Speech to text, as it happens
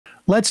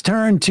let's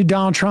turn to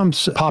Donald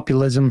Trump's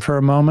populism for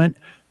a moment.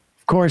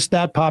 Of course,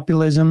 that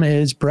populism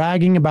is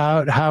bragging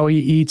about how he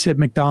eats at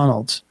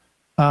McDonald's,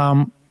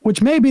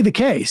 which may be the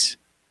case,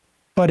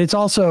 but it's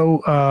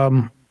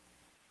also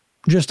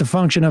just a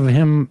function of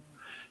him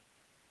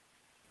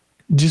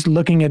just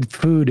looking at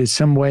food as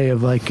some way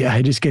of like,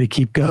 I just got to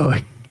keep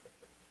going.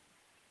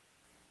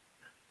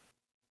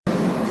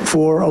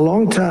 For a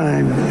long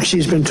time,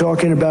 she's been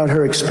talking about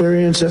her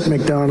experience at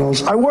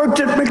McDonald's. I worked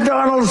at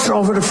McDonald's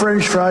over the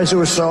French fries. It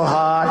was so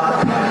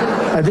hot.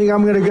 I think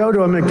I'm going to go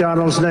to a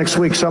McDonald's next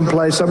week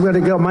someplace. I'm going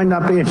to go, might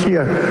not be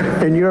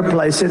in your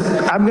place.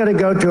 I'm going to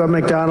go to a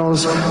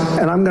McDonald's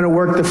and I'm going to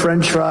work the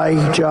French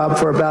fry job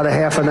for about a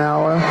half an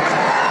hour.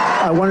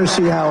 I want to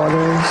see how it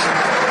is.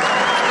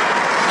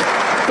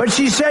 But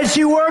she said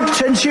she worked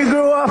since she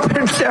grew up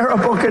in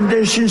terrible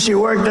conditions. She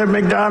worked at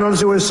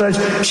McDonald's. It was such,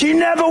 she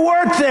never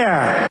worked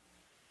there.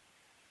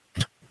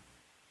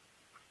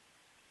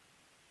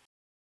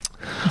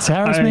 Is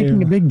Harris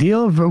making a big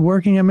deal of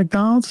working at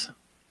McDonald's?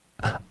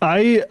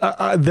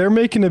 They're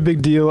making a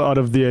big deal out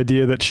of the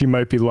idea that she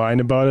might be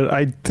lying about it.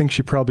 I think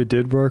she probably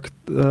did work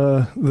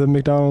the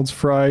McDonald's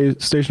fry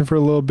station for a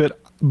little bit,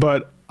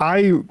 but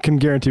I can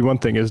guarantee one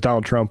thing is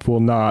Donald Trump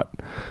will not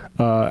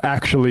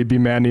actually be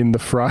manning the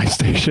fry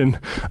station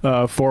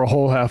for a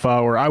whole half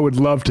hour. I would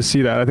love to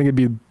see that. I think it'd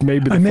be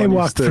maybe the I may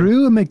walk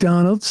through a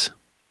McDonald's.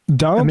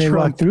 Donald Trump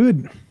walk through it,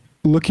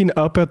 looking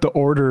up at the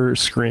order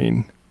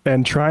screen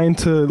and trying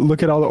to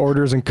look at all the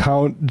orders and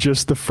count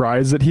just the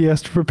fries that he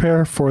has to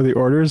prepare for the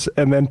orders,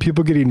 and then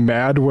people getting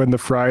mad when the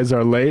fries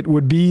are late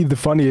would be the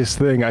funniest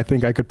thing I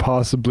think I could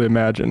possibly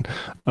imagine.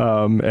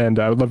 And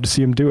I would love to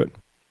see him do it.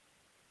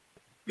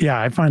 Yeah,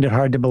 I find it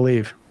hard to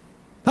believe.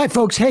 Hi,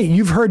 folks. Hey,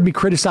 you've heard me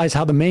criticize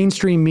how the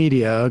mainstream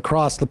media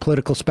across the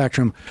political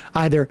spectrum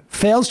either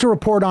fails to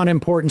report on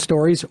important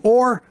stories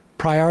or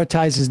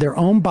prioritizes their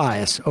own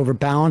bias over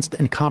balanced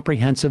and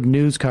comprehensive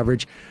news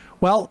coverage.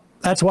 Well,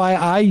 that's why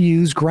I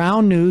use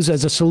Ground News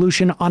as a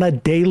solution on a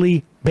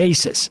daily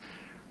basis.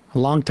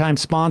 Longtime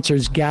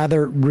sponsors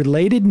gather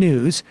related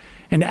news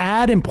and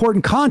add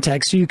important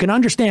context so you can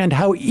understand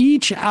how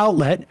each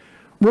outlet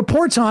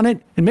reports on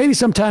it and maybe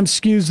sometimes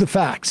skews the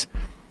facts.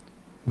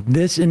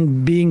 This,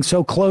 and being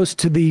so close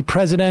to the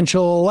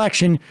presidential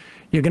election,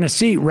 you're going to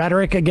see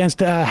rhetoric against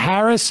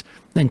Harris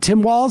and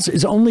Tim Walz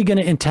is only going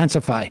to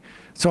intensify.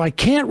 So I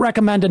can't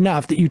recommend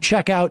enough that you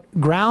check out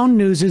Ground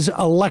News's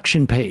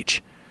election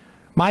page.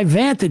 My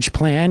Vantage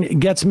plan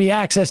gets me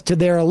access to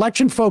their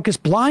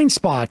election-focused blind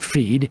spot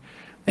feed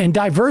and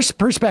diverse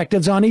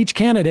perspectives on each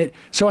candidate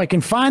so I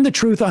can find the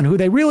truth on who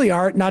they really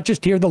are, not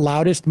just hear the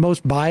loudest,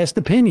 most biased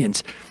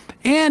opinions.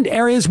 And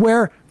areas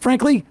where,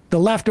 frankly, the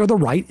left or the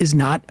right is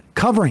not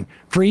covering.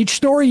 For each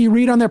story you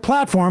read on their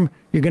platform,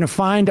 you're going to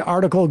find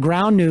article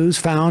Ground News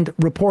found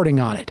reporting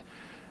on it,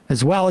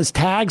 as well as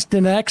tags to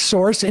the next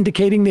source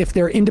indicating if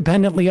they're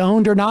independently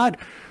owned or not,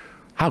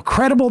 how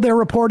credible their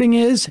reporting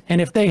is, and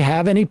if they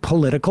have any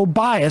political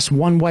bias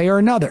one way or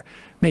another,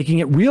 making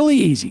it really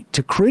easy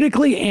to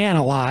critically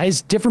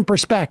analyze different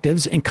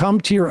perspectives and come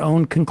to your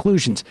own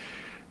conclusions.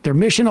 Their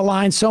mission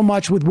aligns so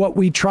much with what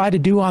we try to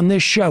do on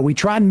this show. We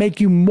try and make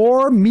you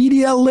more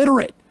media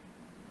literate.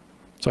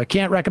 So I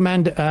can't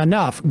recommend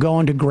enough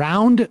going to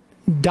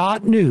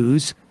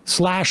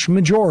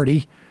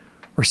ground.news/majority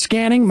or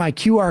scanning my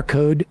QR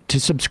code to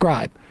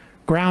subscribe.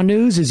 Ground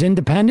News is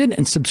independent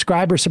and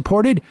subscriber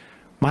supported.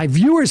 My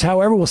viewers,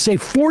 however, will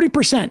save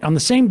 40% on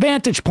the same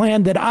Vantage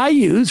plan that I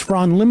use for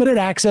unlimited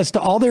access to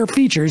all their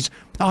features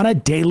on a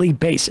daily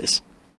basis.